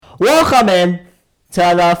Welcome in to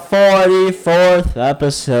the 44th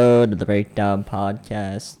episode of the Breakdown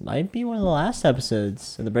Podcast. Might be one of the last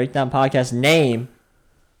episodes of the Breakdown Podcast. Name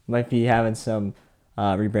might be having some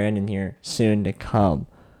rebranding here soon to come.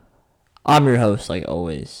 I'm your host, like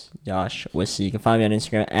always, Josh Wissy. You can find me on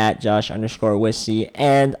Instagram at Josh_Wissy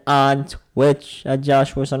and on Twitch at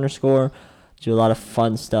JoshWiss_. Do a lot of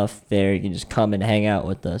fun stuff there. You can just come and hang out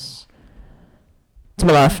with us. To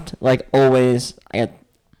my left, like always, I got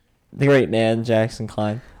the great man, Jackson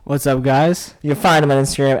Klein. What's up, guys? You can find him on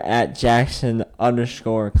Instagram at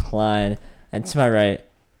Jackson_Klein. And to my right,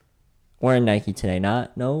 wearing Nike today.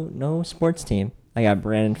 No sports team. I got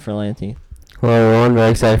Brandon Ferlanti. Hello, everyone.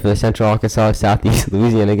 Very excited for the Central Arkansas Southeast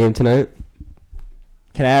Louisiana game tonight.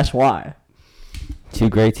 Can I ask why? Two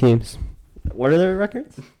great teams. What are their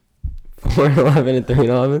records? 4-11 and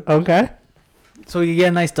 3-11. Okay. So we can get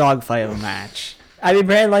a nice dogfight of a match. I mean,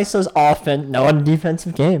 Brandon likes those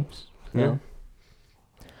defensive games. Yeah. You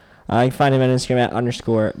can find him on Instagram at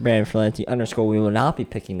 _Brandon Ferlanti _ We will not be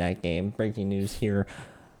picking that game. Breaking news here.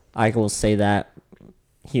 I will say that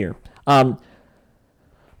here.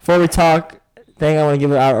 Before we talk, I want to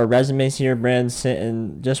give out our resumes here. Brandon's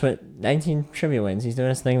sitting just with 19 trivia wins. He's doing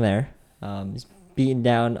his thing there. He's beating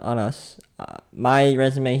down on us. My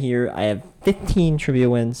resume here, I have 15 trivia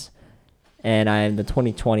wins. And I am the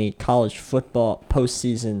 2020 college football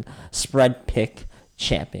postseason spread pick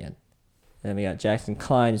champion. And then we got Jackson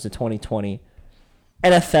Klein, who's the 2020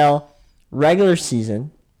 NFL regular season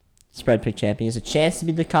spread pick champion. He has a chance to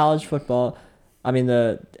be the the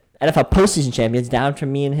NFL postseason champion. It's down to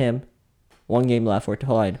me and him. One game left. We're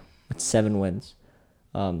tied with 7 wins.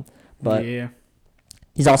 But yeah.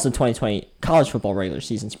 He's also the 2020 college football regular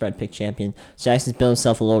season spread pick champion. So Jackson's built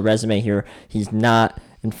himself a little resume here. He's not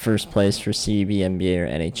in first place for CB, NBA, or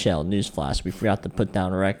NHL. Newsflash, we forgot to put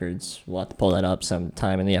down records. We'll have to pull that up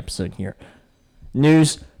sometime in the episode here.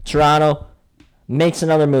 News, Toronto makes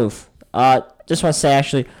another move. Just want to say,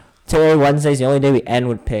 actually, today, Wednesday, is the only day we end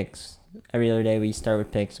with picks. Every other day we start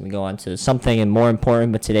with picks and we go on to something and more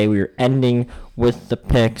important, but today we are ending with the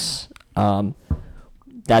picks.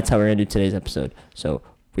 That's how we're going to do today's episode. So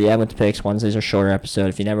we end with the picks. Wednesdays are shorter episode.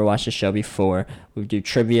 If you never watched the show before, we do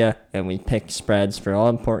trivia and we pick spreads for all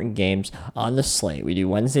important games on the slate. We do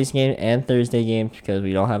Wednesday's game and Thursday games because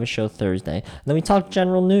we don't have a show Thursday. And then we talk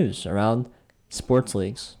general news around sports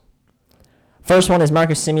leagues. First one is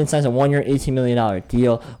Marcus Semien signs a 1-year, $18 million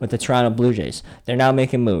deal with the Toronto Blue Jays. They're now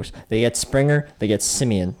making moves. They get Springer. They get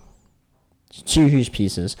Semien. 2 huge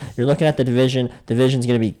pieces. You're looking at the division. Division's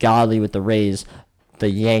going to be godly with the Rays, the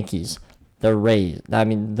Yankees, the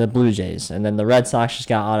Blue Jays. And then the Red Sox just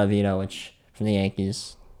got Ottavino, which from the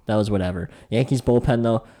Yankees, that was whatever. Yankees bullpen,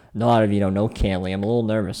 though, no Ottavino, no Canley. I'm a little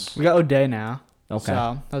nervous. We got O'Day now. Okay.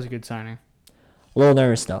 So that was a good signing. A little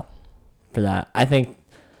nervous, though, for that. I think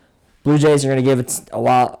Blue Jays are going to give it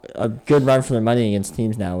a good run for their money against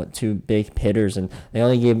teams now with 2 big hitters. And they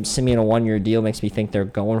only gave Semien a 1-year deal. Makes me think they're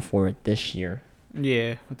going for it this year.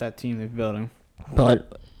 Yeah, with that team they're building.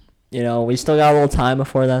 But, we still got a little time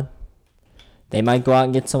before then. They might go out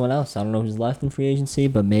and get someone else. I don't know who's left in free agency,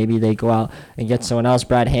 but maybe they go out and get someone else.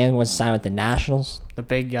 Brad Hand wants to sign with the Nationals. The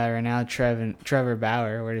big guy right now, Trevor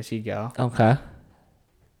Bauer. Where does he go? Okay.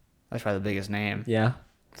 That's probably the biggest name. Yeah.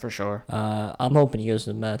 For sure. I'm hoping he goes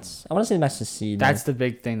to the Mets. I want to see the Mets succeed. That's the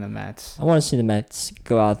big thing, the Mets. I want to see the Mets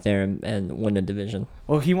go out there and win the division.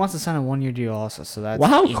 Well, he wants to sign a 1-year deal also, so that's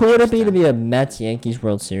how cool would it be to be a Mets-Yankees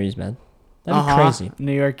World Series, man? That'd be crazy.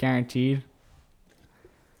 New York guaranteed.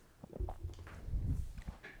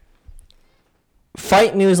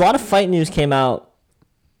 Fight news. A lot of fight news came out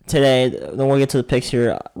today. Then we'll get to the picks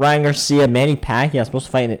here. Ryan Garcia, Manny Pacquiao supposed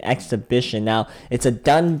to fight in an exhibition. Now, it's a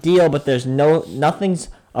done deal, but there's nothing's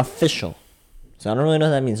official. So I don't really know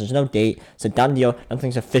what that means. There's no date. It's a done deal.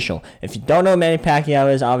 Nothing's official. If you don't know who Manny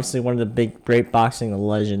Pacquiao is, obviously one of the great boxing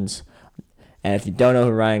legends. And if you don't know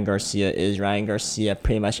who Ryan Garcia is, Ryan Garcia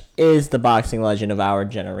pretty much is the boxing legend of our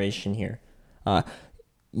generation here.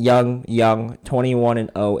 Young,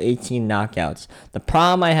 21-0, 18 knockouts. The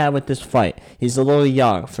problem I have with this fight, he's a little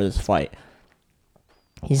young for this fight.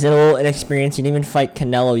 He's a little inexperienced. He didn't even fight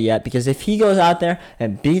Canelo yet, because if he goes out there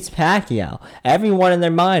and beats Pacquiao, everyone in their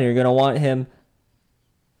mind are going to want him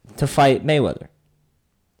to fight Mayweather.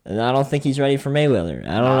 And I don't think he's ready for Mayweather.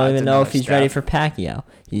 I don't even know if he's ready for Pacquiao.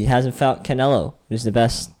 He hasn't fought Canelo, who's the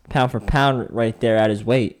best pound for pound right there at his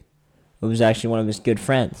weight, who's actually one of his good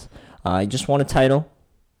friends. He just won a title.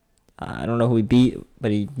 I don't know who he beat, but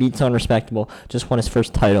he beat someone respectable. Just won his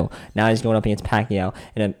first title. Now he's going up against Pacquiao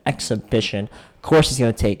in an exhibition. Of course he's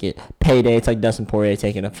going to take it. Payday. It's like Dustin Poirier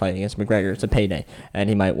taking a fight against McGregor. It's a payday. And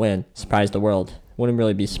he might win. Surprise the world. Wouldn't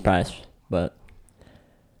really be surprised, but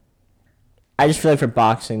I just feel like for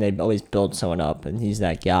boxing, they always build someone up, and he's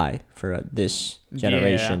that guy for this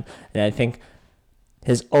generation. Yeah. And I think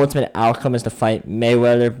his ultimate outcome is to fight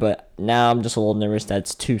Mayweather, but now I'm just a little nervous that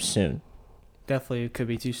it's too soon. Definitely could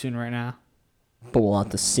be too soon right now. But we'll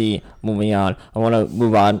have to see. Moving on. I want to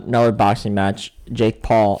move on. Another boxing match. Jake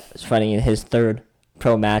Paul is fighting in his third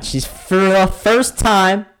pro match. He's for the first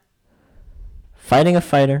time fighting a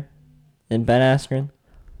fighter in Ben Askren.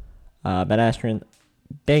 Ben Askren,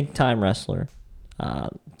 big time wrestler.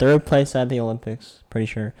 Third place at the Olympics, pretty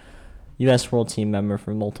sure. U.S. World Team member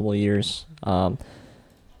for multiple years.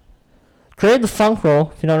 Created the funk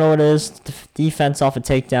roll. If you don't know what it is, defense off a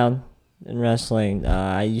takedown in wrestling.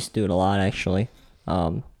 I used to do it a lot, actually.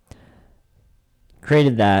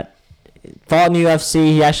 Created that. Fought in the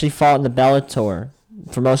UFC. He actually fought in the Bellator.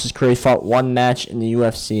 For most of his career, he fought one match in the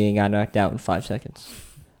UFC and got knocked out in 5 seconds.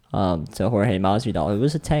 To Jorge Masvidal. It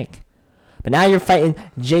was a tank. But now you're fighting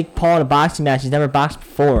Jake Paul in a boxing match. He's never boxed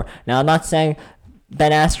before. Now, I'm not saying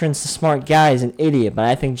Ben Askren's a smart guy. He's an idiot. But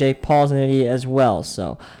I think Jake Paul's an idiot as well.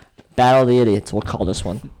 So, battle of the idiots, we'll call this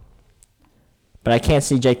one. But I can't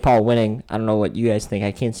see Jake Paul winning. I don't know what you guys think.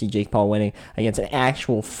 I can't see Jake Paul winning against an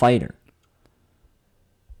actual fighter.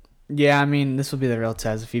 Yeah, I mean, this will be the real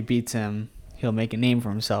test. If he beats him, he'll make a name for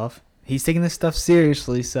himself. He's taking this stuff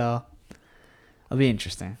seriously, so it'll be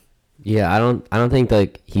interesting. Yeah, I don't think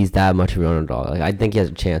like he's that much of an underdog. Like I think he has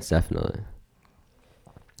a chance, definitely.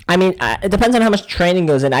 I mean, it depends on how much training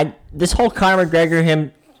goes in. This whole Conor McGregor,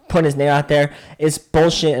 him putting his name out there, is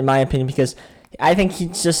bullshit in my opinion because I think he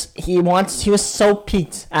was so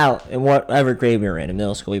peaked out in whatever grade we were in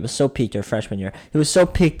middle school. He was so peaked our freshman year. He was so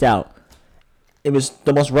peaked out. It was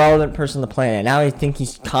the most relevant person on the planet. Now I think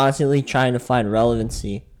he's constantly trying to find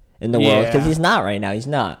relevancy in the world because he's not right now. He's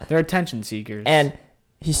not. They're attention seekers. And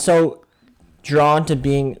he's so drawn to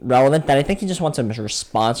being relevant that I think he just wants a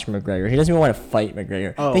response from McGregor. He doesn't even want to fight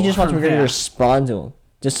McGregor. I think he just wants McGregor to respond to him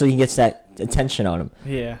just so he gets that attention on him.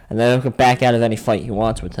 Yeah. And then he'll back out of any fight he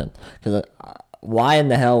wants with him. Because why in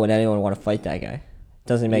the hell would anyone want to fight that guy?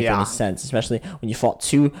 Doesn't make any sense, especially when you fought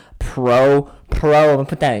two pro, I'm going to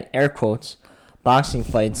put that in air quotes, boxing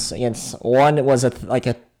fights against one was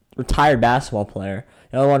a retired basketball player.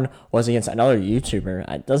 The other one was against another YouTuber.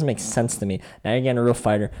 It doesn't make sense to me. Now you're getting a real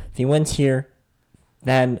fighter. If he wins here,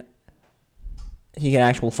 then he can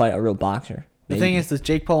actually fight a real boxer. The thing is, does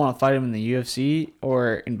Jake Paul want to fight him in the UFC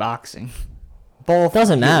or in boxing? Both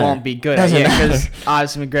doesn't matter. Won't be good at because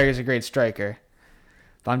obviously McGregor's a great striker.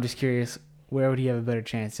 But I'm just curious, where would he have a better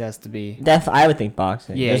chance? It has to be. I would think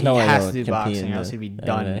boxing. Yeah, there's no way he has to do boxing, or else he'd be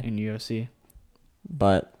done in UFC.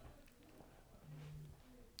 But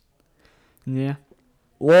yeah.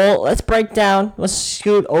 Well, let's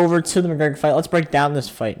scoot over to the McGregor fight. Let's break down this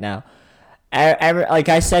fight now. Like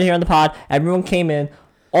I said here on the pod, everyone came in.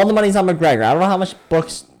 All the money's on McGregor. I don't know how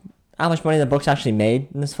much money the books actually made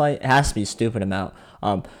in this fight. It has to be a stupid amount.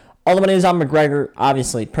 All the money is on McGregor,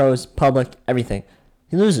 obviously. Pros, public, everything.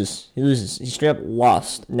 He loses. He straight up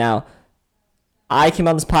lost. Now, I came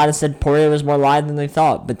on this pod and said Poirier was more live than they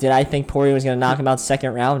thought. But did I think Poirier was going to knock him out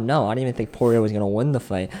second round? No, I didn't even think Poirier was going to win the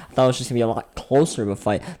fight. I thought it was just going to be a lot closer of a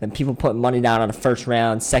fight than people putting money down on a first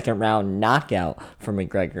round, second round knockout for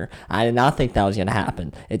McGregor. I did not think that was going to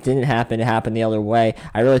happen. It didn't happen. It happened the other way.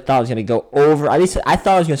 I really thought it was going to go over. At least I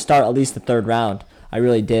thought it was going to start at least the third round. I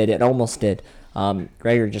really did. It almost did.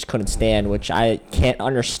 Gregor just couldn't stand, which I can't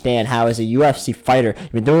understand how as a UFC fighter,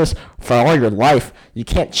 you've been doing this for all your life, you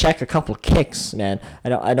can't check a couple kicks, man. I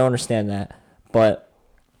don't understand that. But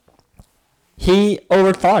he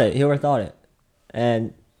overthought it.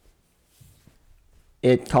 And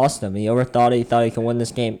it cost him. He overthought it. He thought he could win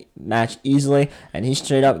this match easily, and he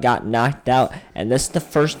straight up got knocked out. And this is the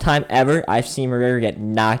first time ever I've seen McGregor get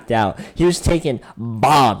knocked out. He was taking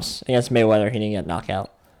bombs against Mayweather. He didn't get knocked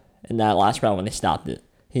out in that last round when they stopped it.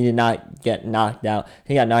 He did not get knocked out.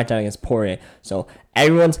 He got knocked out against Poirier. So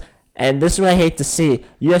and this is what I hate to see.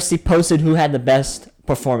 UFC posted who had the best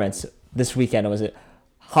performance this weekend. Was it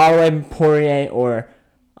Holloway, Poirier, or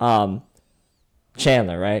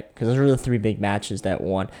Chandler, right? Because those were the three big matches that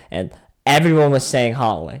won. And everyone was saying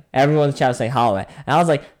Holloway. Everyone in the chat was saying Holloway. And I was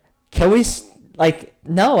like,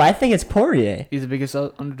 no, I think it's Poirier. He's the biggest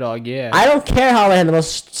underdog, yeah. I don't care how he had the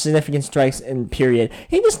most significant strikes in period.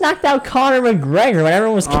 He just knocked out Conor McGregor when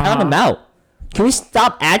everyone was counting him out. Can we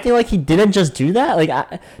stop acting like he didn't just do that?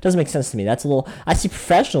 It doesn't make sense to me. That's a little. I see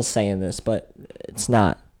professionals saying this, but it's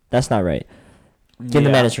not. That's not right. Give the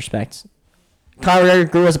man his respect. Conor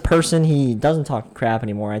McGregor grew as a person. He doesn't talk crap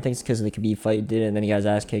anymore. I think it's because of the Khabib fight he did it, and then he got his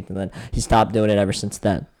ass kicked, and then he stopped doing it ever since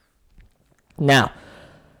then. Now,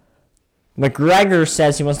 McGregor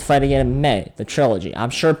says he wants to fight again in May, the trilogy. I'm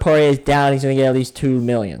sure Poirier's down. He's going to get at least $2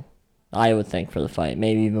 million, I would think, for the fight,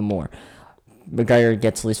 maybe even more. McGregor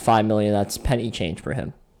gets at least $5 million. That's penny change for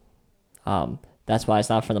him. That's why it's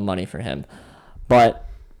not for the money for him. But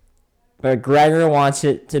McGregor wants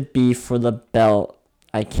it to be for the belt.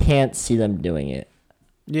 I can't see them doing it.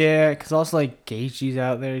 Yeah, because also, like, Gaethje's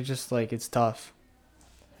out there. Just, like, it's tough.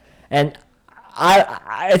 And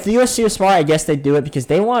if the UFC was smart, I guess they'd do it because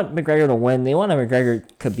they want McGregor to win. They want a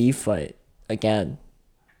McGregor-Khabib fight again.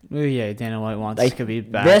 Oh, yeah, Dana White wants Like,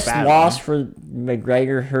 Khabib back. this loss for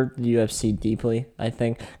McGregor hurt the UFC deeply, I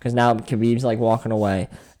think, because now Khabib's, like, walking away,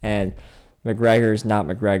 and McGregor's not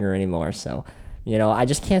McGregor anymore. So, you know, I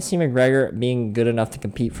just can't see McGregor being good enough to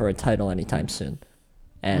compete for a title anytime soon.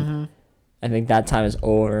 And I think that time is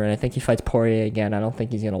over, and I think he fights Poirier again. I don't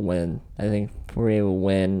think he's going to win. I think Poirier will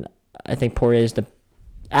win. I think Poirier is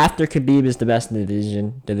after Khabib is the best in the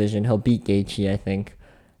division. He'll beat Gaethje, I think.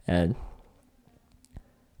 And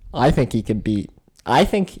I think I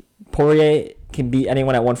think Poirier can beat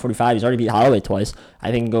anyone at 145. He's already beat Holloway twice.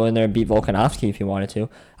 I think he can go in there and beat Volkanovski if he wanted to.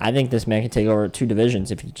 I think this man can take over 2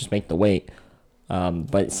 divisions if he just make the weight.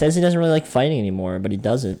 But it says he doesn't really like fighting anymore, but he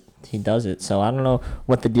does it. He does it. So I don't know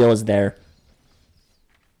what the deal is there.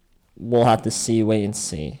 We'll have to wait and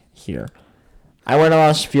see here. I went on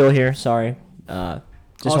a spiel here. Sorry.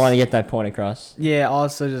 Just want to get that point across. Yeah,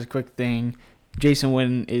 also just a quick thing. Jason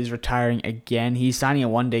Witten is retiring again. He's signing a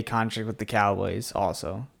 1-day contract with the Cowboys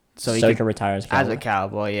also. So he can retire as a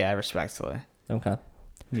Cowboy, yeah, respectfully. Okay.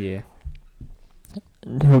 Yeah.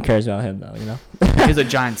 Who cares about him, though, you know? He's a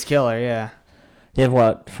Giants killer, yeah. He had,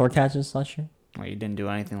 4 catches last year? Well, you didn't do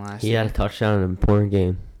anything last He year. had a touchdown in an important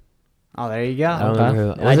game. Oh, there you go. I don't remember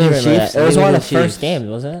who. I do Was it remember Chiefs? that. It was Maybe one the of the first Chiefs. games,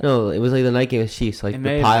 wasn't it? No, it was like the night game with Chiefs, like It the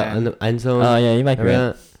may have pile been. in the end zone. Oh, yeah, you might be right.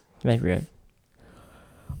 Remember You might be right.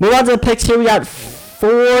 Move on to the picks here. We got 4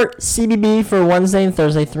 CBB for Wednesday and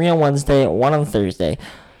Thursday, 3 on Wednesday, 1 on Thursday.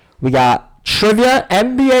 We got trivia,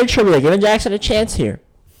 NBA trivia, giving Jackson a chance here.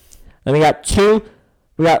 Then we got 5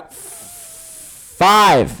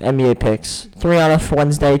 NBA picks, 3 on a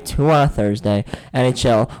Wednesday, 2 on a Thursday.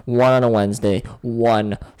 NHL, 1 on a Wednesday,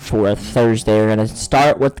 1 for a Thursday. We're going to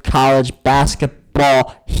start with college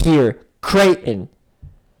basketball here. Creighton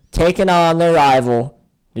taking on their rival,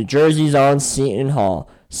 New Jersey's own Seton Hall.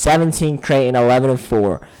 17 Creighton,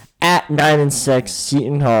 11-4. At 9-6,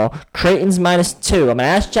 Seton Hall. Creighton's -2. I'm going to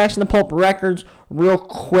ask Jackson to pull up records real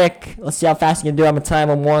quick. Let's see how fast he can do it. I'm going to time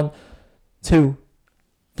him. 1, 2,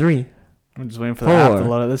 3, I'm just waiting for the app to 4,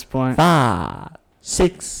 load at this point. 5,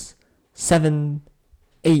 6, 7,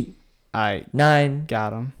 8, I 9.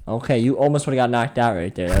 got him. Okay, you almost would have got knocked out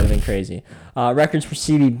right there. That would have been crazy. Records for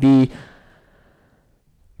CBB.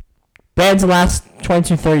 Bands last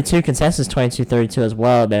 22-32. Consensus 22-32 as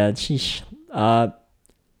well, man. Sheesh.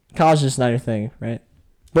 College is just not your thing, right?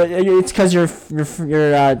 But it's because you're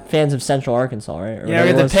fans of Central Arkansas, right? Or Yeah, we whatever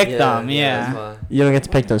get it to was. pick them, yeah. that's why. You don't get to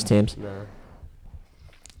pick those teams. No.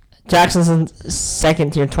 Jackson's in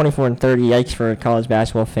second tier, 24-30. Yikes for a college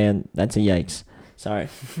basketball fan. That's a yikes. Sorry.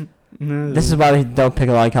 This is why we don't pick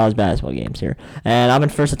a lot of college basketball games here. And I'm in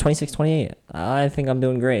first at 26-28. I think I'm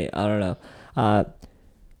doing great. I don't know.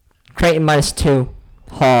 Creighton -2.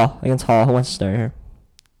 Hall against Hall. Who wants to start here?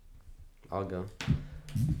 I'll go.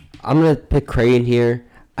 I'm going to pick Creighton here.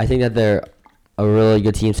 I think that they're a really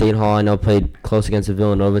good team. Seton Hall, I know, played close against the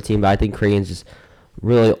Villanova team, but I think Creighton's just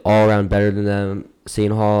really all around better than them.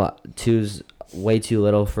 Seton Hall, 2's way too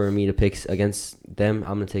little for me to pick against them.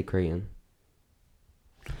 I'm going to take Creighton.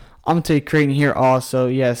 I'm going to take Creighton here also.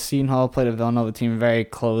 Yes, Seton Hall played a Villanova team very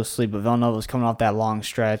closely, but Villanova was coming off that long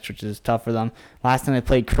stretch, which is tough for them. Last time they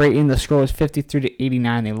played Creighton, the score was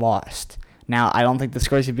 53-89. They lost. Now, I don't think the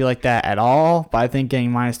scores should be like that at all, but I think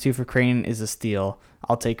getting -2 for Creighton is a steal.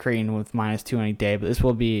 I'll take Creighton with -2 any day, but this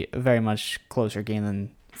will be a very much closer game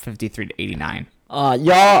than 53-89.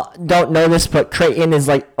 Y'all don't know this, but Creighton is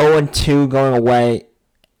like 0-2 going away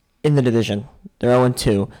in the division. They're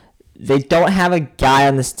 0-2. They don't have a guy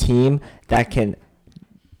on this team that can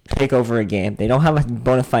take over a game. They don't have a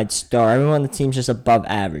bona fide star. Everyone on the team's just above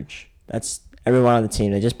average. That's everyone on the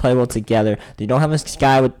team. They just play well together. They don't have this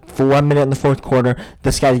guy for 1 minute in the fourth quarter.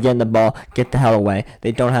 This guy's getting the ball. Get the hell away.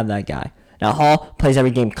 They don't have that guy. Now, Hall plays every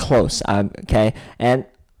game close, okay? And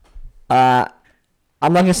I'm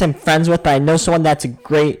not going to say I'm friends with, but I know someone that's a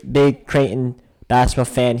great, big Creighton basketball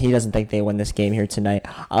fan. He doesn't think they win this game here tonight.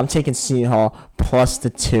 I'm taking Seton Hall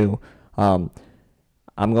 +2. I'm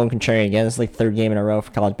going contrarian again. This is like third game in a row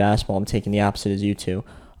for college basketball. I'm taking the opposite as you two.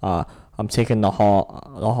 I'm taking the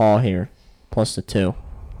Hall here +2.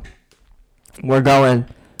 We're going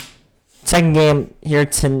second game here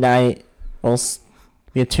tonight. Well,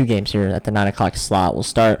 we have 2 games here at the 9 o'clock slot. We'll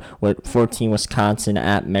start with 14 Wisconsin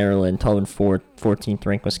at Maryland, 12-4, 14th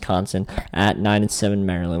ranked Wisconsin at 9-7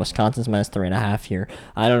 Maryland. Wisconsin's minus 3.5 here.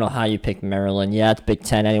 I don't know how you pick Maryland. Yeah, it's Big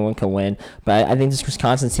Ten. Anyone can win. But I think this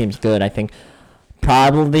Wisconsin team's good. I think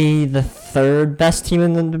probably the 3rd best team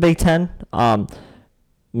in the Big Ten.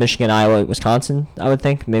 Michigan, Iowa, Wisconsin, I would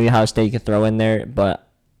think. Maybe Ohio State you could throw in there, but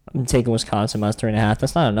I'm taking Wisconsin minus 3.5.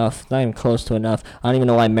 That's not enough. Not even close to enough. I don't even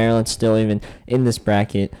know why Maryland's still even in this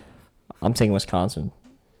bracket. I'm taking Wisconsin.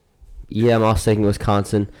 Yeah, I'm also taking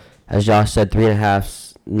Wisconsin. As Josh said,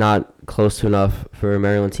 3.5's not close to enough for a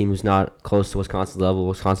Maryland team who's not close to Wisconsin's level.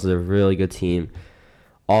 Wisconsin's a really good team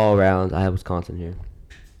all around. I have Wisconsin here.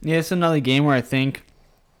 Yeah, it's another game where I think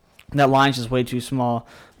that line's just way too small.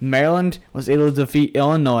 Maryland was able to defeat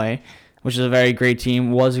Illinois, which is a very great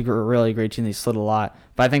team. Was a really great team. They slid a lot.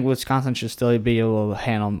 But I think Wisconsin should still be able to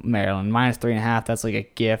handle Maryland. Minus 3.5, that's like a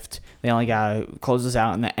gift. They only got to close this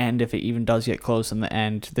out in the end. If it even does get close in the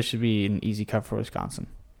end, this should be an easy cut for Wisconsin.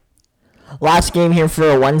 Last game here for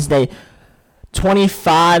a Wednesday.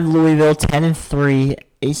 25 Louisville, 10-3,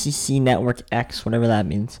 ACC Network X, whatever that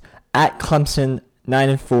means. At Clemson,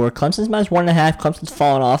 9-4. Clemson's minus 1.5. Clemson's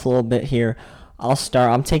falling off a little bit here. I'll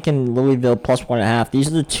start. I'm taking Louisville plus 1.5. These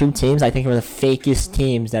are the 2 teams I think are the fakest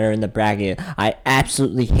teams that are in the bracket. I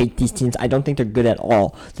absolutely hate these teams. I don't think they're good at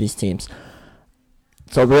all, these teams.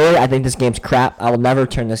 So really, I think this game's crap. I will never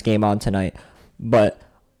turn this game on tonight. But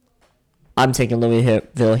I'm taking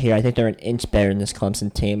Louisville here. I think they're an inch better than this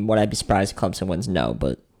Clemson team. Would I be surprised if Clemson wins? No,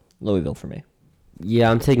 but Louisville for me. Yeah,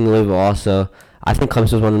 I'm taking Louisville also. I think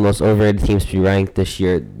Clemson's one of the most overrated teams to be ranked this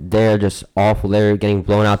year. They're just awful. They're getting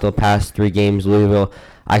blown out the past 3 games. Louisville,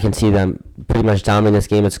 I can see them pretty much dominating this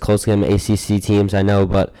game. It's close to them ACC teams, I know,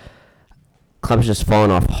 but Clemson's just falling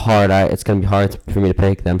off hard. It's going to be hard for me to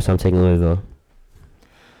pick them, so I'm taking Louisville.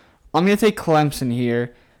 I'm going to take Clemson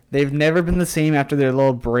here. They've never been the same after their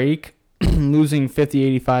little break, losing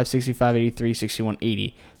 50-85, 65-83,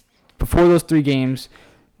 61-80. Before those 3 games,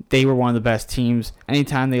 they were one of the best teams.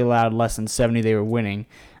 Anytime they allowed less than 70, they were winning.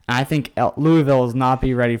 And I think Louisville will not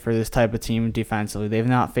be ready for this type of team defensively. They've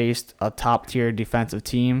not faced a top-tier defensive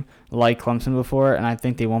team like Clemson before, and I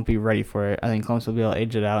think they won't be ready for it. I think Clemson will be able to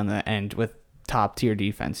edge it out in the end with top-tier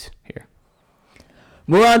defense here.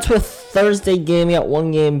 Move on to a Thursday game. We got 1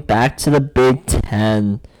 game back to the Big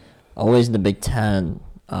Ten. Always in the Big Ten.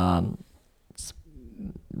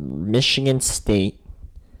 Michigan State.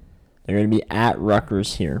 They're going to be at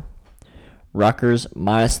Rutgers here. Rutgers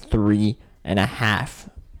minus 3.5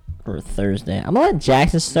 for Thursday. I'm going to let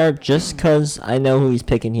Jackson start just because I know who he's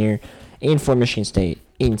picking here. 8-4 Michigan State.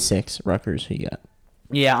 8-6 Rutgers. Who you got?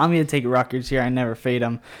 Yeah, I'm going to take Rutgers here. I never fade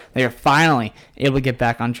them. They are finally able to get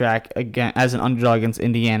back on track again as an underdog against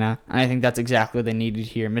Indiana. And I think that's exactly what they needed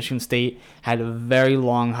here. Michigan State had a very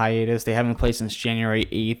long hiatus. They haven't played since January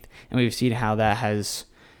 8th. And we've seen how that has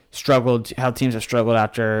struggled, how teams have struggled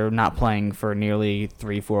after not playing for nearly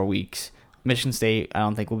 3-4 weeks. Michigan State, I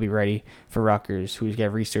don't think will be ready for Rutgers, who's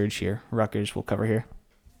got resurge here. Rutgers will cover here.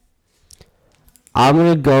 I'm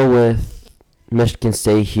going to go with Michigan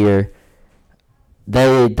State here.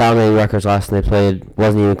 They dominated Rutgers last time they played.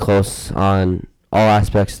 Wasn't even close on all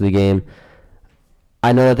aspects of the game.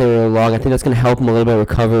 I know that they were long. I think that's going to help them a little bit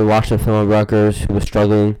recover. Watching the film of Rutgers, who was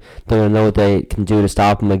struggling, they're going to know what they can do to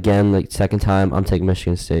stop them again. Like second time, I'm taking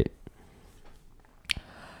Michigan State.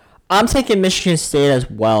 I'm taking Michigan State as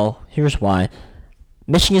well. Here's why.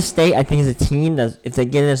 Michigan State, I think, is a team that, if they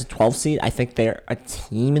get in as a 12 seed, I think they're a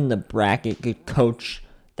team in the bracket, good coach,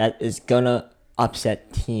 that is going to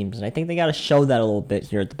upset teams. And I think they got to show that a little bit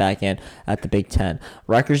here at the back end at the Big Ten.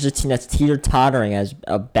 Rutgers is a team that's teeter-tottering as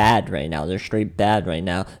a bad right now. They're straight bad right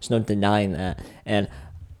now. There's no denying that. And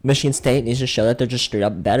Michigan State needs to show that they're just straight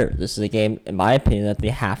up better. This is a game, in my opinion, that they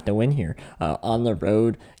have to win here. On the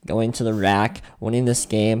road, going to the rack, winning this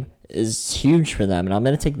game is huge for them. And I'm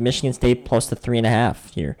going to take Michigan State plus the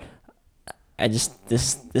 3.5 here. This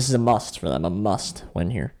is a must for them. A must win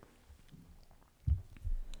here.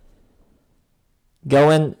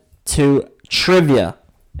 Going to trivia.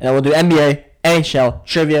 And then we'll do NBA, NHL,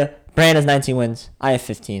 trivia. Brand has 19 wins. I have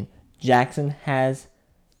 15. Jackson has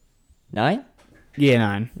 9? Yeah,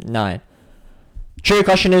 9. 9. Trivia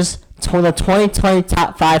question is the 2020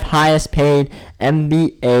 top 5 highest paid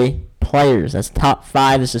NBA players. That's top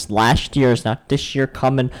 5. This is last year. It's not this year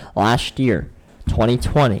coming. Last year.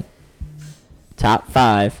 2020. Top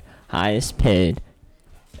 5 highest paid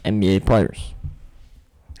NBA players.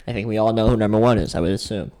 I think we all know who number 1 is, I would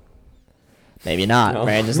assume. Maybe not. No.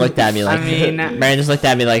 Brandon just looked at me like,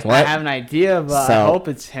 what? I have an idea, but I hope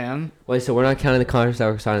it's him. Wait, so we're not counting the contracts that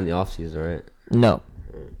were signed in the offseason, right? No.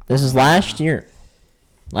 This is last year.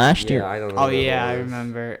 Last Yeah, year. I don't know. Oh who yeah, that I was.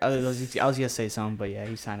 remember. I was gonna say something, but yeah,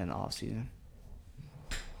 he signed in the offseason.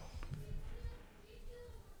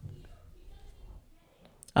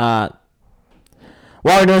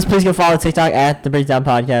 While we're doing this, please go follow TikTok at the Breakdown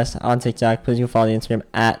Podcast on TikTok. Please go follow the Instagram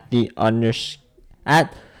at the underscore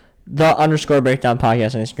Breakdown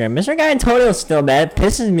Podcast on Instagram. Mr. Guy Antonio's still mad. It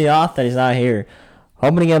pisses me off that he's not here.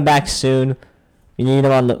 Hoping to get him back soon. We need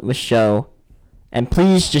him on the show. And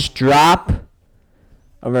please just drop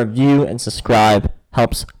a review and subscribe.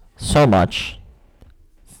 Helps so much.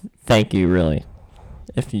 Thank you, really.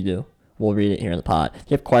 If you do, we'll read it here in the pod. If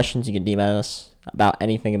you have questions, you can DM us about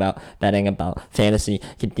anything, about betting, about fantasy. You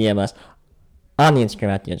can DM us on the Instagram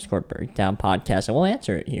at the underscore Breakdown Podcast, and we'll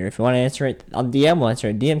answer it here. If you want to answer it on DM, we'll answer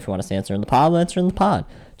it DM. If you want us to answer in the pod, we'll answer in the pod.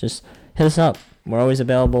 Just hit us up. We're always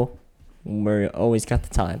available. We're always got the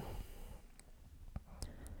time.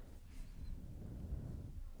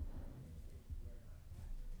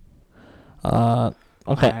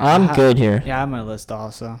 Okay, I'm good here. Yeah, I have my list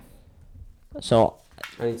also. So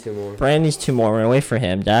I need 2 more. Brandy's 2 more. We're gonna wait for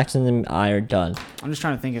him. Jackson and I are done. I'm just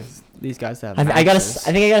trying to think if these guys have. I think I got maxes.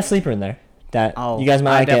 a sleeper in there that you guys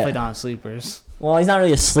might I not definitely get. don't have sleepers. Well, he's not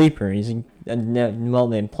really a sleeper. He's a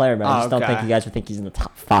well-named player, but I just don't think okay. you guys would think he's in the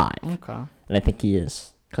top 5. Okay. And I think he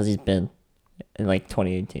is because he's been in like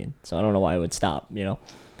 2018. So I don't know why I would stop. Yeah.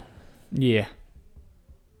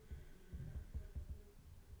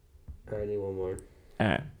 I need 1 more. All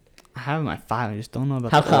right. I have my 5. I just don't know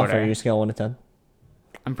about How the confident order. are you? Scale 1 to 10.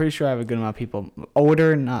 I'm pretty sure I have a good amount of people.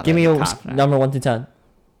 Order, not. Give me a confident. number 1 to 10.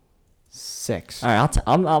 6. All right.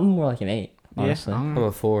 I'm more like an 8. Honestly. Yeah. I'm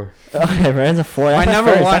a 4. Okay, Brandon's a 4. That's My a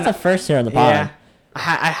number first. one- That's a first here on the pod. Yeah. I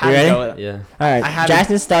had You to ready? go with it. Yeah. All I right. had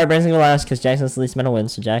Jackson start. Brandon's gonna go last because Jackson's the least amount of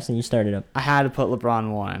wins. So Jackson, you started up. I had to put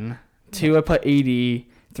LeBron 1. 2, I put AD.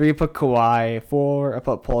 3, I put Kawhi. 4, I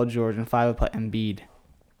put Paul George. And 5, I put Embiid.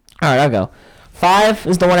 All right, I'll go. 5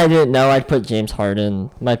 is the one I didn't know. I'd put James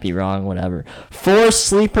Harden. Might be wrong. Whatever. 4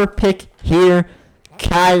 sleeper pick here.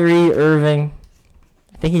 Kyrie Irving.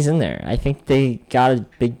 I think he's in there. I think they got a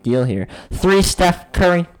big deal here. 3 Steph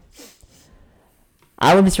Curry.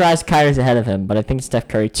 I wouldn't be surprised if Kyrie's ahead of him, but I think it's Steph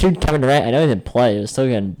Curry. 2 Kevin Durant. I know he didn't play. He was still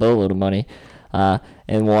getting a boatload of money.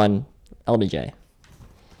 And 1 LBJ.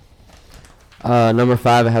 Number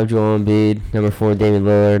 5, I have Joel Embiid. Number 4, Damian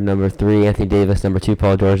Lillard. Number 3, Anthony Davis. Number 2,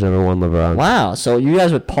 Paul George. Number 1, LeBron. Wow. So you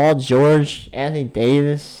guys with Paul George, Anthony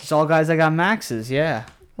Davis. It's all guys that got maxes, yeah.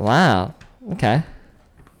 Wow. Okay.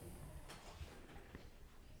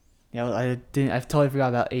 Yeah, well, I totally forgot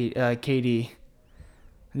about KD.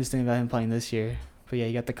 I'm just thinking about him playing this year. But yeah,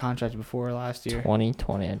 he got the contract before last year.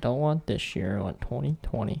 2020. I don't want this year. I want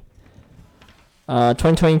 2020.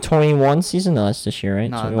 2020-21 season? No, that's this year, right?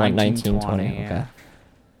 No, So we want 19-20. 19-20, yeah.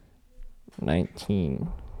 Okay.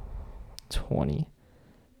 19-20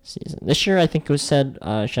 season. This year, I think it was said,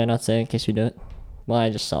 should I not say it in case we do it? Well, I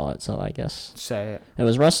just saw it, so I guess. Say it. It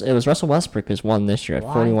was Russell Westbrook who's won this year at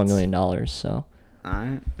What? $41 million, so.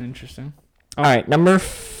 Alright, interesting. All right, number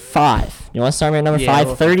 5. You want to start me at number Yeah,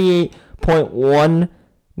 5? $38.1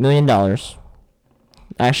 million.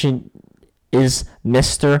 Actually, is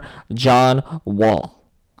Mr. John Wall.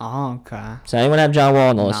 Oh, okay. Does anyone have John Wall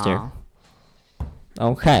on the list here? No.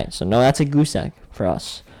 Okay, so no, that's a goose egg for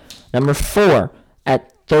us. Number 4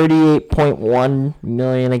 at $38.1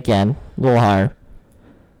 million again, a little higher.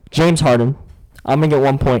 James Harden. I'm gonna get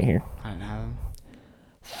 1 point here. I didn't have him.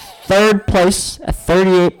 3rd place at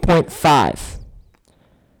 38.5.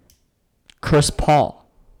 Chris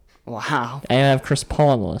Paul. Wow. Anyone have Chris Paul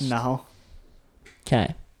on the list? No.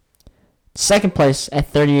 Okay. 2nd place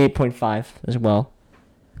at 38.5 as well.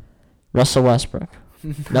 Russell Westbrook.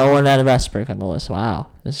 No one had Westbrook on the list. Wow.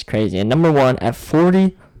 This is crazy. And number 1 at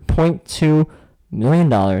 $40.2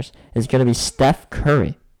 million is going to be Steph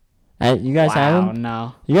Curry. You guys have him?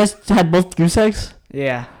 No. You guys had both goose eggs?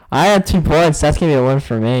 Yeah. I had 2 points. That's going to be a win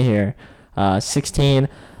for me here. 16.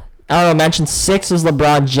 I don't know. Mentioned 6 is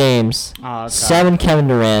LeBron James. Oh, okay. 7 Kevin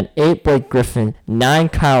Durant. 8 Blake Griffin. 9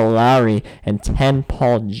 Kyle Lowry. And 10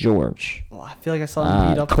 Paul George. Well, I feel like I saw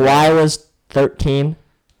him beat up. Kawhi was 13.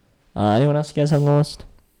 Anyone else you guys have on the list?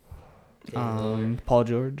 Paul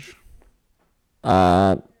George.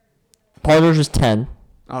 Paul George was 10.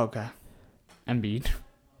 Oh, okay. Embiid.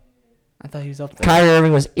 I thought he was up there. Kyrie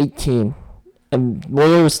Irving was 18. And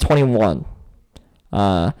Lillard was 21.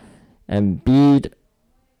 And Embiid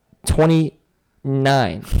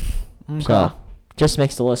 29. Okay. So just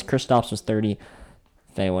makes the list. Kristaps was 30.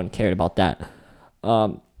 If anyone cared about that.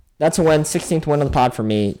 That's a win. 16th win of the pod for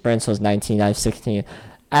me. Brandon was 19. I have 16.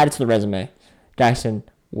 Add it to the resume. Jackson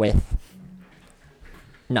with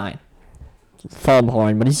 9. thumb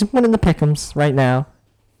horn, but he's winning the pick'ems right now.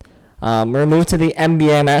 We're going to move to the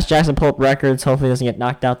NBA. Max Jackson pull up records. Hopefully he doesn't get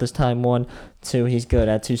knocked out this time. 1, 2. He's good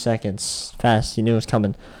at 2 seconds. Fast. You knew it was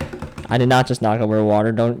coming. I did not just knock over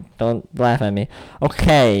water. Don't laugh at me.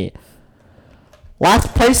 Okay.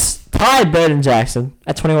 Last place tied Brandon Jackson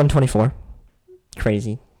at 21-24.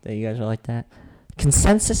 Crazy that you guys are like that.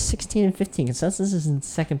 Consensus 16 and 15. Consensus is in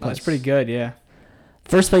second place. That's pretty good, yeah.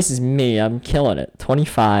 First place is me. I'm killing it.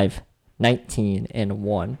 25, 19, and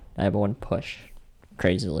 1. I have 1 push.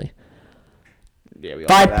 Crazily. Yeah, we all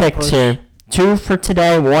 5 got picks push. here. 2 for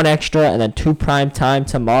today, 1 extra, and then 2 prime time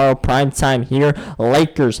tomorrow. Prime time here.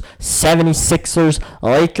 Lakers, 76ers.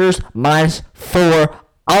 Lakers -4.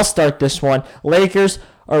 I'll start this one. Lakers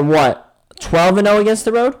are what? 12-0 against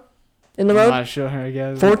the road? In the I'm road? not sure, I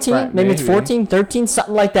guess. 14? Maybe it's 14, 13,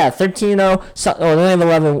 something like that. 13-0. Oh, they only have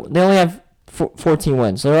 11. They only have 14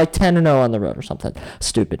 wins. So they're like 10-0 on the road or something.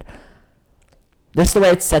 Stupid. This is the way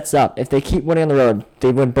it sets up. If they keep winning on the road,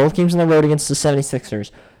 they win both games on the road against the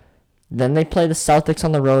 76ers. Then they play the Celtics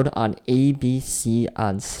on the road on ABC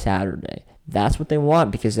on Saturday. That's what they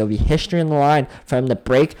want because there'll be history in the line for them to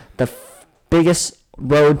break the biggest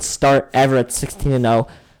road start ever at 16-0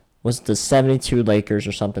 was the 72 Lakers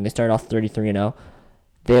or something. They started off 33-0.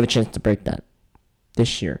 They have a chance to break that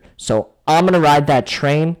this year. So I'm going to ride that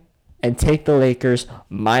train and take the Lakers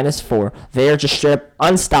 -4. They are just straight up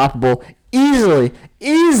unstoppable.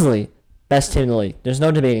 Easily best team in the league. There's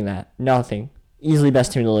no debating that. Nothing. Easily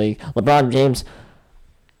best team in the league. LeBron James,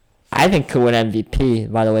 I think, could win MVP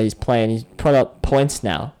by the way he's playing. He's put up points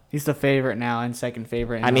now. He's the favorite now and second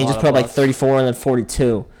favorite. I mean, he just put up like 34 and then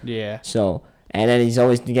 42. Yeah. So, and then he's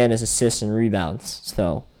always getting his assists and rebounds.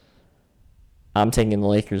 So, I'm taking the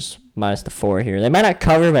Lakers -4 here. They might not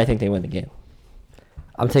cover, but I think they win the game.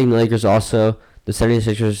 I'm taking the Lakers also. The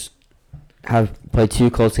 76ers have played 2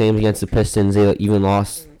 close games against the Pistons. They even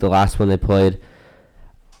lost the last one they played.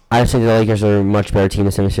 I just think the Lakers are a much better team than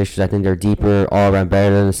the 76ers. I think they're deeper, all around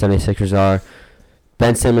better than the 76ers are.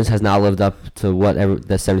 Ben Simmons has not lived up to whatever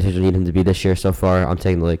the 76ers need him to be this year so far. I'm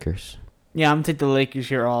taking the Lakers. Yeah, I'm going to take the Lakers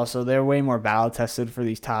here also. They're way more battle-tested for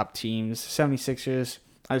these top teams. 76ers,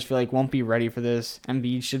 I just feel like, won't be ready for this.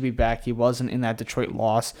 Embiid should be back. He wasn't in that Detroit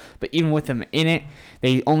loss. But even with him in it,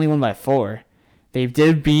 they only won by 4. They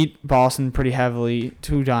did beat Boston pretty heavily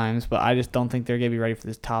 2 times, but I just don't think they're going to be ready for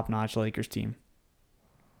this top-notch Lakers team.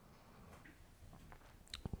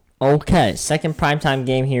 Okay, second primetime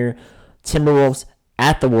game here. Timberwolves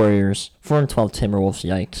at the Warriors. 4-12 Timberwolves,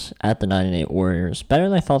 yikes. At the 9-8 Warriors. Better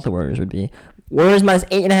than I thought the Warriors would be. Warriors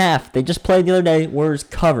 -8.5. They just played the other day. Warriors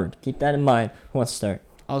covered. Keep that in mind. Who wants to start?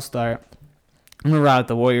 I'll start. I'm going to ride with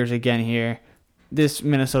the Warriors again here. This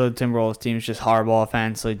Minnesota Timberwolves team is just horrible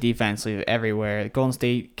offensively, defensively, everywhere. Golden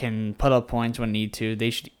State can put up points when need to. They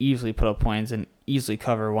should easily put up points and easily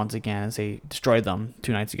cover once again as they destroyed them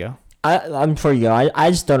 2 nights ago. I'm before you go. I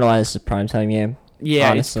just don't know why this is a primetime game.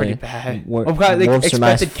 Yeah, honestly. it's pretty bad. Wolves They are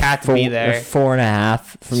expected Cat to be They're there.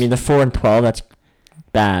 4.5. For me, the 4-12. That's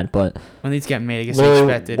bad, but When these get made, I guess they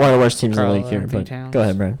literally expected. one of the worst teams in the Carl league here. Anthony But Towns. go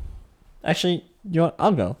ahead, Brad. Actually, you know what?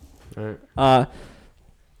 I'll go. All right.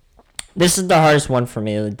 This is the hardest one for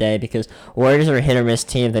me of the day because Warriors are a hit or miss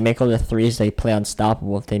team. If they make all their threes, they play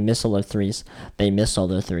unstoppable. If they miss all their threes, they miss all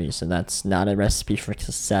their threes, and that's not a recipe for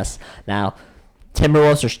success. Now,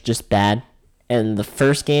 Timberwolves are just bad, and the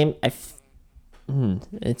first game,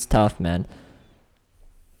 it's tough, man.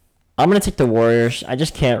 I'm gonna take the Warriors. I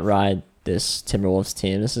just can't ride this Timberwolves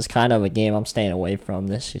team. This is kind of a game I'm staying away from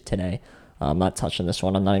today. I'm not touching this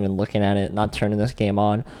one. I'm not even looking at it. Not turning this game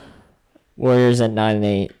on. Warriors at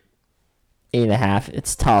 9-8. 8.5.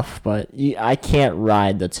 It's tough, but I can't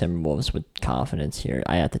ride the Timberwolves with confidence here.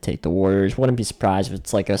 I have to take the Warriors. Wouldn't be surprised if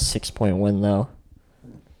it's like a 6-point win, though.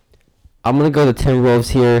 I'm going to go the Timberwolves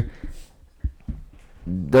here.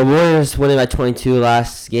 The Warriors winning by 22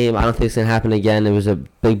 last game. I don't think it's going to happen again. It was a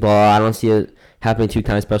big ball. I don't see it happening 2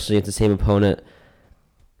 times, especially against the same opponent.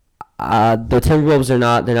 The Timberwolves are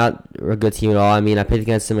not a good team at all. I mean, I played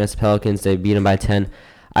against them against the Pelicans. They beat them by 10.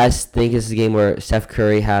 I just think this is a game where Steph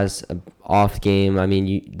Curry has an off game. I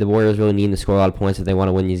mean, the Warriors really need to score a lot of points if they want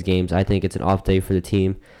to win these games. I think it's an off day for the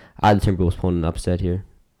team. I have the Timberwolves pulling an upset here.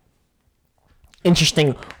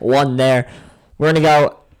 Interesting one there. We're going to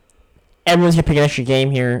go. Everyone's going to pick an extra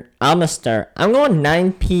game here. I'm going to start. I'm going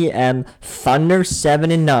 9 p.m. Thunder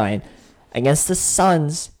 7-9 against the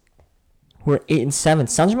Suns, who are 8-7.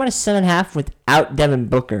 Suns are -7.5 without Devin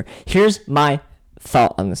Booker. Here's my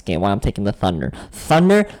thought on this game, why I'm taking the Thunder.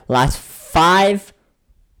 Thunder, last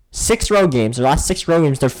 6 road games, they're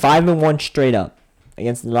 5-1 straight up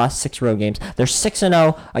against the last 6 road games. They're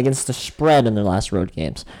 6-0 against the spread in their last road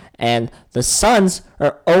games. And the Suns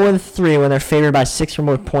are 0-3 when they're favored by 6 or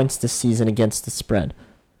more points this season against the spread.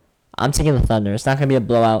 I'm taking the Thunder. It's not going to be a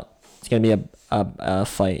blowout. It's going to be a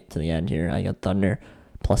fight to the end here. I got Thunder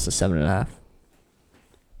plus the 7.5.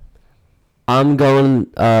 I'm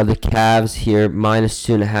going the Cavs here, minus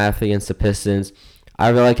 2.5 against the Pistons. I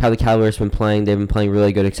really like how the Cavaliers have been playing. They've been playing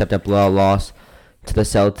really good, except that blowout loss to the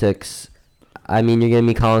Celtics. I mean, you're giving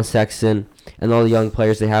me Colin Sexton and all the young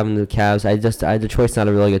players they have in the Cavs. Detroit's not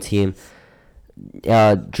a really good team.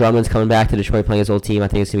 Drummond's coming back to Detroit playing his old team. I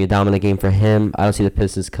think it's going to be a dominant game for him. I don't see the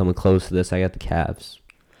Pistons coming close to this. I got the Cavs.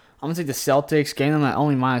 I'm going to take the Celtics, getting them at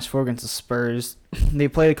only -4 against the Spurs. They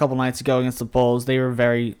played a couple nights ago against the Bulls. They were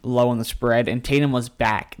very low on the spread, and Tatum was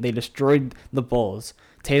back. They destroyed the Bulls.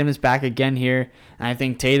 Tatum is back again here, and I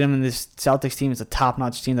think Tatum and this Celtics team is a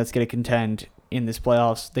top-notch team that's going to contend in this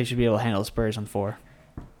playoffs. They should be able to handle the Spurs on 4.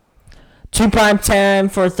 2 prime time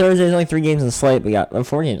for Thursday. There's only 3 games on the slate. We got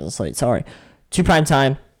 4 games on the slate. Sorry. 2 prime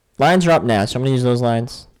time. Lines are up now, so I'm going to use those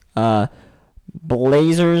lines.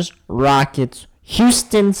 Blazers, Rockets,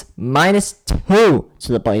 Houston's -2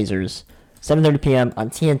 to the Blazers. 7:30 p.m. on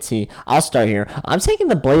TNT. I'll start here. I'm taking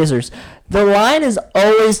the Blazers. The line is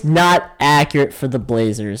always not accurate for the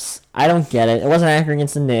Blazers. I don't get it. It wasn't accurate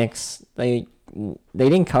against the Knicks. They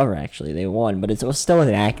didn't cover, actually. They won, but it was still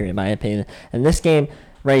inaccurate, in my opinion. And this game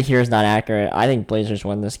right here is not accurate. I think Blazers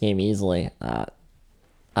win this game easily.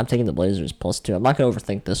 I'm taking the Blazers +2. I'm not going to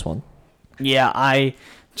overthink this one. Yeah, I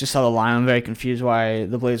just saw the line. I'm very confused why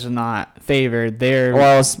the Blazers are not favored.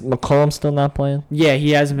 Well, is McCollum still not playing? Yeah,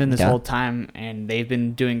 he hasn't been this Yeah. whole time, and they've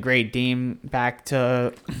been doing great. Dame back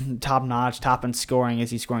to top-notch, top in scoring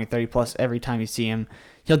as he's scoring 30-plus every time you see him.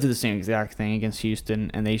 He'll do the same exact thing against Houston,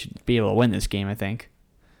 and they should be able to win this game, I think.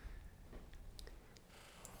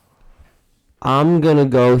 I'm going to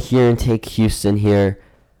go here and take Houston here.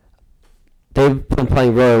 They've been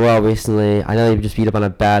playing really well recently. I know they've just beat up on a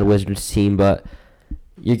bad Wizards team, but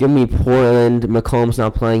you're giving me Portland. McCollum's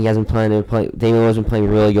not playing. He hasn't been playing. Damian Lillard's been playing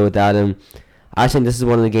really good without him. I think this is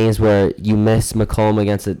one of the games where you miss McCollum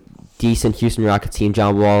against a decent Houston Rockets team.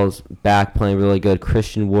 John Wall's back playing really good.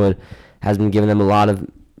 Christian Wood has been giving them a lot of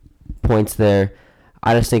points there.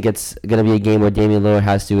 I just think it's going to be a game where Damian Lillard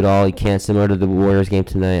has to do it all. He can't, similar to the Warriors game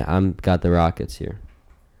tonight. I've got the Rockets here.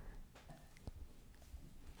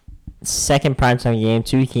 Second primetime game.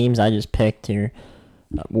 2 teams I just picked here.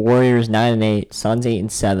 Warriors 9-8, Suns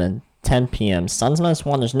 8-7, 10 p.m. Suns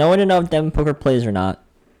 -1. There's no way to know if Devin Booker plays or not.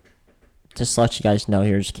 Just to let you guys know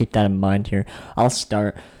here. Just keep that in mind here. I'll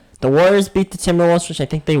start. The Warriors beat the Timberwolves, which I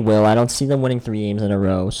think they will. I don't see them winning 3 games in a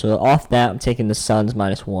row. So off that, I'm taking the Suns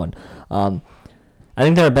 -1. I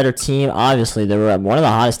think they're a better team. Obviously, they were one of the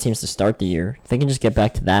hottest teams to start the year. If they can just get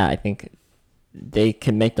back to that, I think they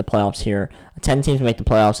can make the playoffs here. 10 teams make the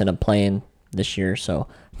playoffs and I'm playing this year, so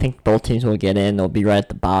I think both teams will get in. They'll be right at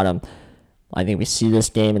the bottom. I think we see this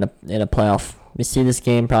game in a playoff. We see this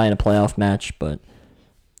game probably in a playoff match, but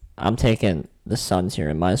I'm taking the Suns here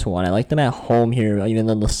at -1. I like them at home here, even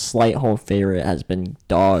though the slight home favorite has been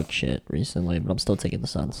dog shit recently, but I'm still taking the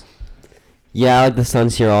Suns. Yeah, I like the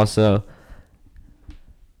Suns here also.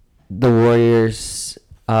 The Warriors,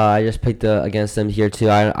 I just picked against them here too.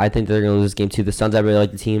 I think they're going to lose this game too. The Suns, I really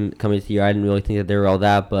like the team coming to the year. I didn't really think that they were all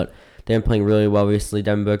that, but they've been playing really well recently.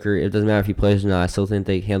 Devin Booker, it doesn't matter if he plays or not. I still think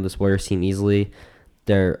they handle this Warriors team easily.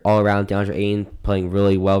 They're all around. DeAndre Ayton playing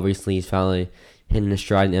really well recently. He's finally hitting his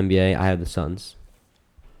stride in the NBA. I have the Suns.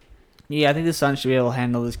 Yeah, I think the Suns should be able to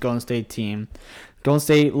handle this Golden State team. Golden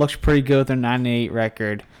State looks pretty good with their 9-8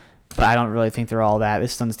 record, but I don't really think they're all that.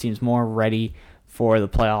 This Suns team's more ready for the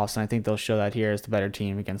playoffs, and I think they'll show that here as the better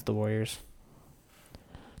team against the Warriors.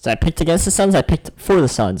 So I picked against the Suns. I picked for the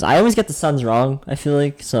Suns. I always get the Suns wrong, I feel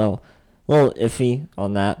like, so a little iffy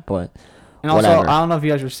on that, but And also, whatever. I don't know if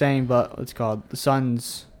you guys were saying, but what's it called? The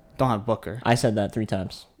Suns don't have Booker. I said that 3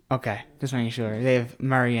 times. Okay, just making sure. They have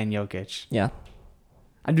Murray and Jokic. Yeah.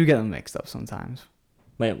 I do get them mixed up sometimes.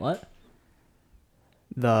 Wait, what?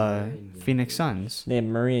 The Phoenix Suns. They have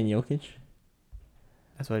Murray and Jokic?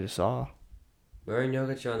 That's what I just saw. Murray and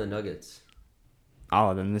Jokic are on the Nuggets.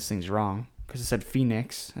 Oh, then this thing's wrong. Because it said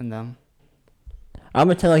Phoenix and them. I'm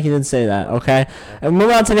going to tell like you didn't say that, okay? And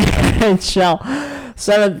move on to the NHL.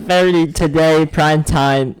 7:30 today, prime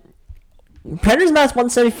time. Predators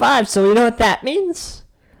 -175, so you know what that means?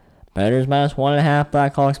 Predators -1.5,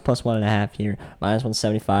 Blackhawks +1.5 here.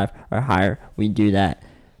 -175 or higher. We do that.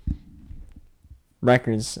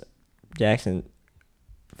 Records, Jackson,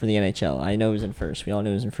 for the NHL. I know who's in first. We all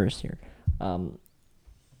know who's in first here. Over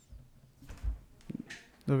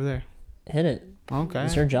there. Hit it. Okay.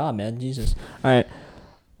 It's your job, man. Jesus. All right.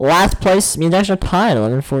 Last place, me and Jackson are tied,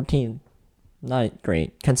 11-14. not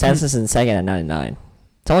great. Consensus in second at 99.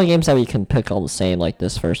 It's only games that we can pick all the same, like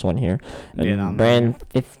this first one here. And Yeah, not Brand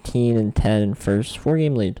 15 and 10 in first,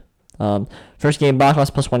 4-game lead. First game,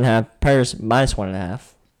 Blackhawks plus 1.5, Predators minus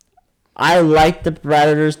 1.5. I like the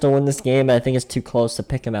Predators to win this game, but I think it's too close to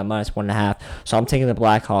pick them at minus 1.5. So I'm taking the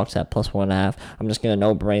Blackhawks at plus 1.5. I'm just gonna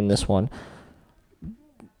no-brain this one.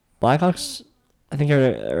 Blackhawks, I think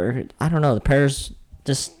I don't know. The Predators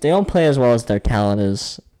they don't play as well as their talent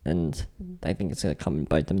is, and I think it's gonna come and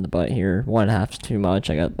bite them in the butt here. 1.5 is too much.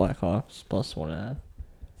 I got Blackhawks plus 1.5.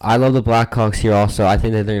 I love the Blackhawks here also. I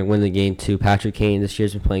think that they're going to win the game too. Patrick Kane this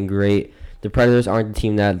year's been playing great. The Predators aren't the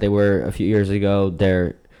team that they were a few years ago.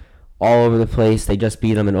 They're all over the place. They just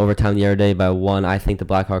beat them in overtime the other day by 1. I think the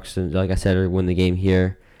Blackhawks, like I said, are win the game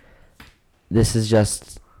here. This is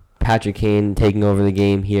just Patrick Kane taking over the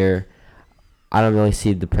game here. I don't really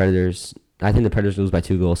see the Predators. I think the Predators lose by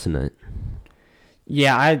 2 goals tonight.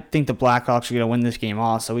 Yeah, I think the Blackhawks are going to win this game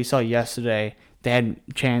also. We saw yesterday they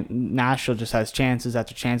had Nashville just has chances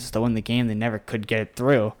after chances to win the game. They never could get it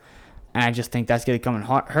through. And I just think that's going to come and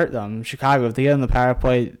hurt them. Chicago, if they get on the power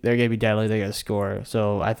play, they're going to be deadly. They're going to score.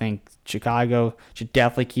 So I think Chicago should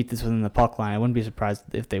definitely keep this within the puck line. I wouldn't be surprised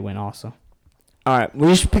if they win also. All right,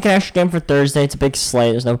 we should pick an extra game for Thursday. It's a big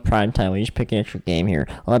slate. There's no prime time. We should pick an extra game here.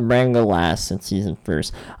 I'll let Brandon go last since he's in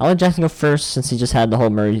first. I'll let Jackson go first since he just had the whole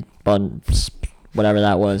Murray bun, whatever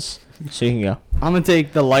that was. So you can go. I'm going to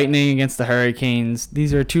take the Lightning against the Hurricanes.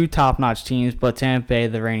 These are 2 top-notch teams, but Tampa Bay,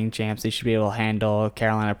 the reigning champs, they should be able to handle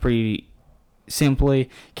Carolina pretty simply.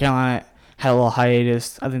 Carolina had a little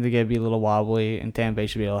hiatus. I think they're going to be a little wobbly, and Tampa Bay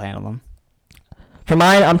should be able to handle them. For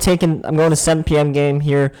mine, I'm going to 7 p.m. game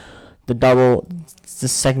here. The double. It's the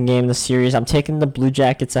second game of the series. I'm taking the Blue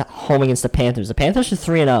Jackets at home against the Panthers. The Panthers are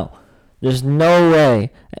 3-0. There's no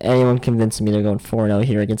way anyone convincing me they're going 4-0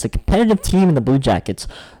 here against a competitive team in the Blue Jackets.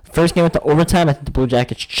 First game went to overtime. I think the Blue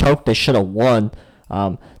Jackets choked. They should have won.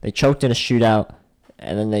 They choked in a shootout,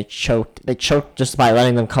 and then they choked. They choked just by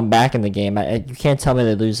letting them come back in the game. You can't tell me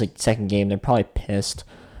they lose the second game. They're probably pissed.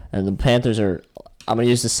 And the Panthers are. I'm gonna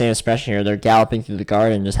use the same expression here. They're galloping through the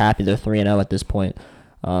garden, just happy they're 3-0 at this point.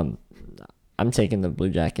 I'm taking the Blue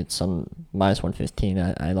Jackets on minus 115.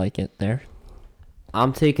 I like it there.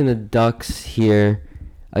 I'm taking the Ducks here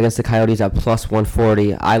against the Coyotes at plus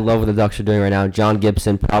 140. I love what the Ducks are doing right now. John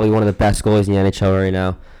Gibson, probably one of the best goalies in the NHL right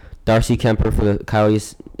now. Darcy Kemper for the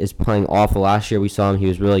Coyotes is playing awful. Last year we saw him; he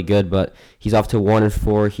was really good, but he's off to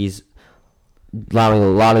 1-4. He's allowing a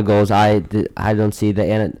lot of goals. I don't see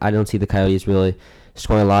the Coyotes really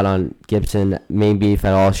scoring a lot on Gibson. Maybe if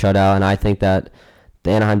at all shutout, and I think that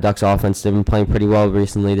the Anaheim Ducks offense, they've been playing pretty well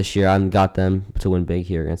recently this year. I've got them to win big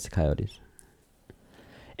here against the Coyotes.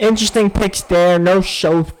 Interesting picks there. No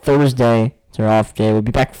show Thursday. It's our off day. We'll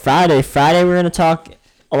be back Friday. Friday we're going to talk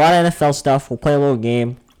a lot of NFL stuff. We'll play a little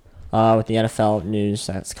game with the NFL news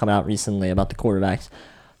that's come out recently about the quarterbacks.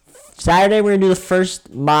 Saturday we're going to do the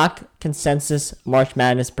first mock consensus March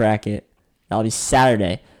Madness bracket. That'll be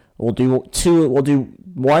Saturday. We'll do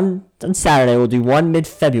one on Saturday. We'll do one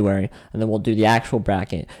mid-February, and then we'll do the actual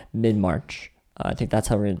bracket mid-March. I think that's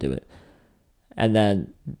how we're going to do it. And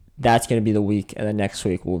then that's going to be the week, and then next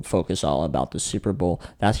week we'll focus all about the Super Bowl.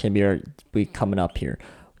 That's going to be our week coming up here.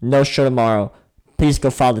 No show tomorrow. Please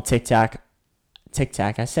go follow the TikTok.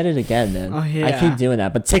 I said it again, man. Oh, yeah. I keep doing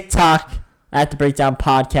that. But TikTok, at the Breakdown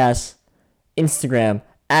Podcast. Instagram,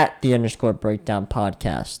 at the _Breakdown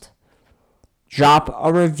Podcast. Drop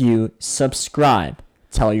a review. Subscribe.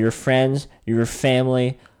 Tell your friends, your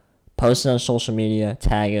family. Post it on social media.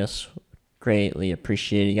 Tag us. Greatly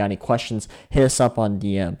appreciate it. You got any questions, hit us up on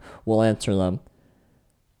DM. We'll answer them.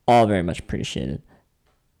 All very much appreciated.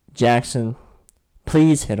 Jackson,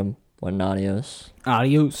 please hit him. Adios.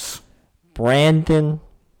 Adios. Brandon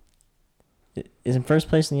is in first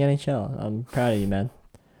place in the NHL. I'm proud of you, man.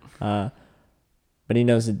 But he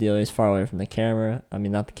knows the deal. He's far away from the camera. I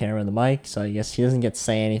mean, not the camera, the mic. So I guess he doesn't get to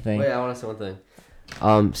say anything. Wait, I want to say one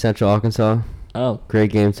thing. Central Arkansas. Oh.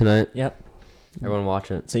 Great game tonight. Yep. Everyone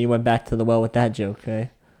watch it. So you went back to the well with that joke, eh?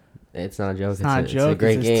 It's not a joke. It's not a joke. It's a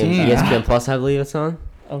great It's his game. team. ESPN Plus, I believe it's on.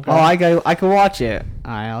 Okay. Oh, I could watch it.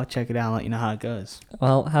 All right, I'll check it out and let you know how it goes.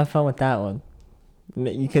 Well, have fun with that one.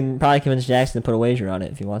 You can probably convince Jackson to put a wager on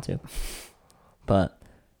it if you want to. But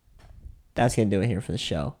that's going to do it here for the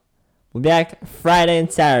show. We'll be back Friday and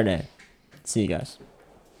Saturday. See you guys.